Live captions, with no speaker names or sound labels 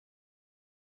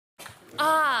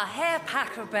Ah, Herr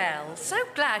Pachelbel. So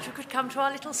glad you could come to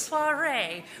our little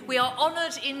soiree. We are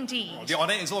honoured indeed. Oh, the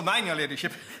honour is all mine, your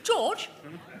ladyship. George?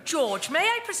 George, may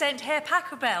I present Herr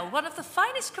Pachelbel, one of the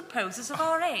finest composers of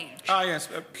our age? Ah, yes.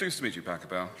 Pleased to meet you,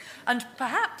 Pachelbel. And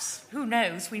perhaps, who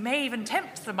knows, we may even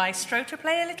tempt the maestro to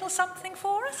play a little something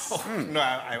for us? Oh, no,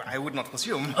 I would not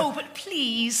presume. Oh, but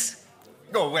please.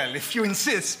 Oh, well, if you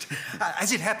insist.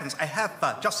 As it happens, I have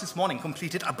just this morning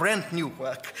completed a brand new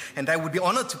work, and I would be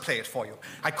honoured to play it for you.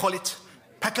 I call it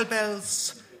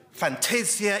Pachelbel's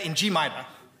Fantasia in G minor.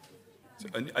 So,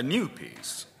 a new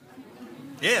piece?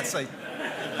 Yes, You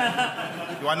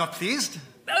are not pleased?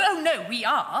 Oh, no, we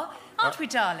are. Aren't we,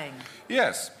 darling?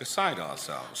 Yes, beside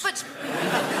ourselves. But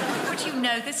you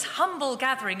know, this humble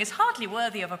gathering is hardly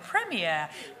worthy of a premiere.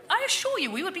 I assure you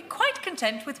we would be quite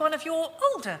content with one of your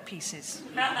older pieces.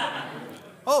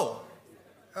 Oh,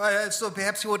 so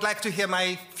perhaps you would like to hear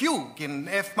my fugue in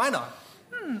F minor?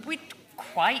 We'd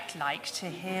quite like to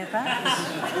hear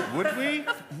that. Would we?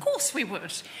 Of course we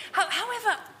would.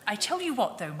 However, I tell you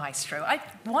what, though, Maestro, I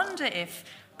wonder if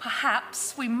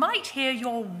perhaps we might hear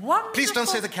your wonderful... Please don't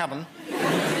say the Canon.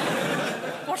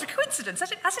 What a coincidence.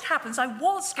 As it happens, I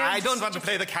was going I don't want to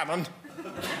play the Canon.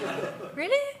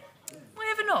 Really? Why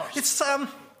ever not? It's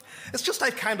just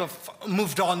I've kind of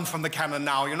moved on from the Canon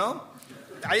now, you know?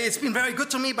 It's been very good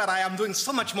to me, but I am doing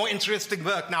so much more interesting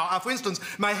work now. For instance,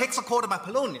 my hexachord of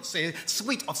Apollonius, a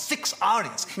suite of 6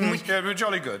 arias. Yeah, we're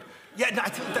jolly good. Yeah, no,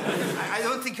 I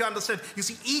don't think you understand. You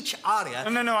see, each aria...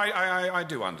 No, I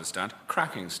do understand.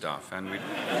 Cracking stuff, and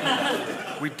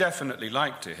we'd definitely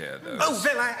like to hear those. Oh,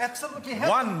 well, I absolutely have...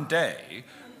 One day,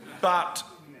 but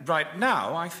right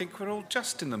now I think we're all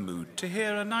just in the mood to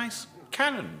hear a nice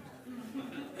canon,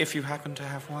 if you happen to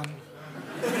have one.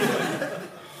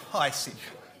 Oh, I see.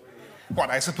 What,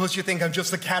 I suppose you think I'm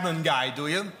just the Canon guy, do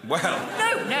you?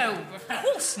 Well... No, of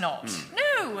course not.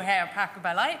 No, Herr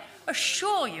Pachelbel, I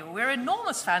assure you we're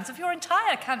enormous fans of your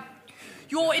entire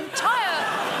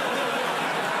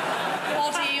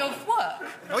body of work.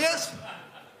 Oh, yes?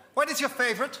 What is your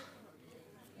favourite?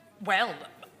 Well,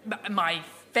 my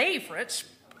favourite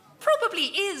probably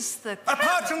is the...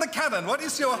 Apart from the Canon, what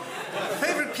is your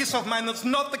favourite piece of mine that's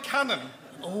not the Canon?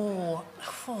 Oh,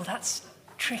 that's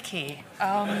tricky.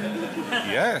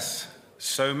 Yes,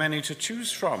 so many to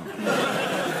choose from.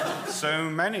 So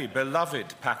many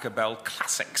beloved Pachelbel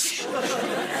classics.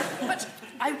 But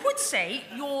I would say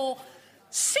your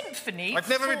symphony... I've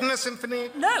never written a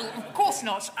symphony. No, of course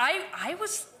not. I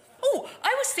was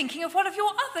thinking of one of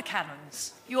your other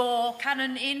canons. Your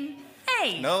canon in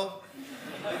A. No.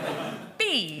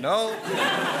 B. No.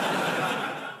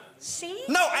 C?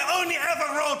 No, I only ever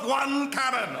wrote one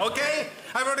canon, okay?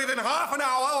 I wrote it in half an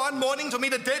hour one morning to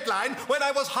meet a deadline when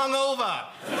I was hungover.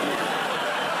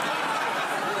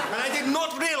 And I did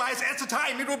not realize at the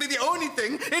time it would be the only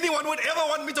thing anyone would ever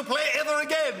want me to play ever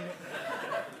again.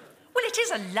 Well, it is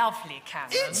a lovely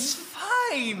canon. It's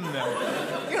fine.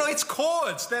 You know, it's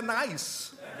chords, they're nice.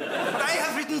 But I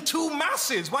have written 2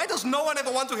 masses. Why does no one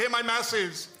ever want to hear my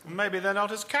masses? Maybe they're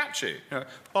not as catchy.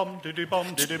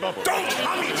 Bom-diddy-bom-diddy-bobble. Don't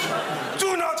hum it!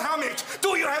 Do not hum it!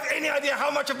 Do you have any idea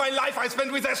how much of my life I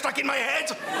spent with that stuck in my head?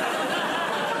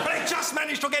 But I just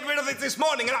managed to get rid of it this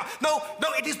morning. And no,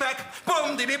 it is back.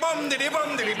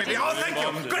 Bom-diddy-bom-diddy-bom-diddy-biddy. Oh, thank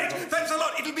you. Great, thanks a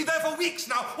lot. It'll be there for weeks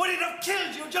now. Would it have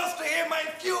killed you just to hear my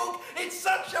fugue? It's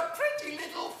such a pretty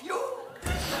little fugue.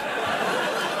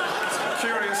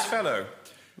 Curious fellow.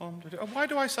 Why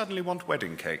do I suddenly want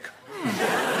wedding cake?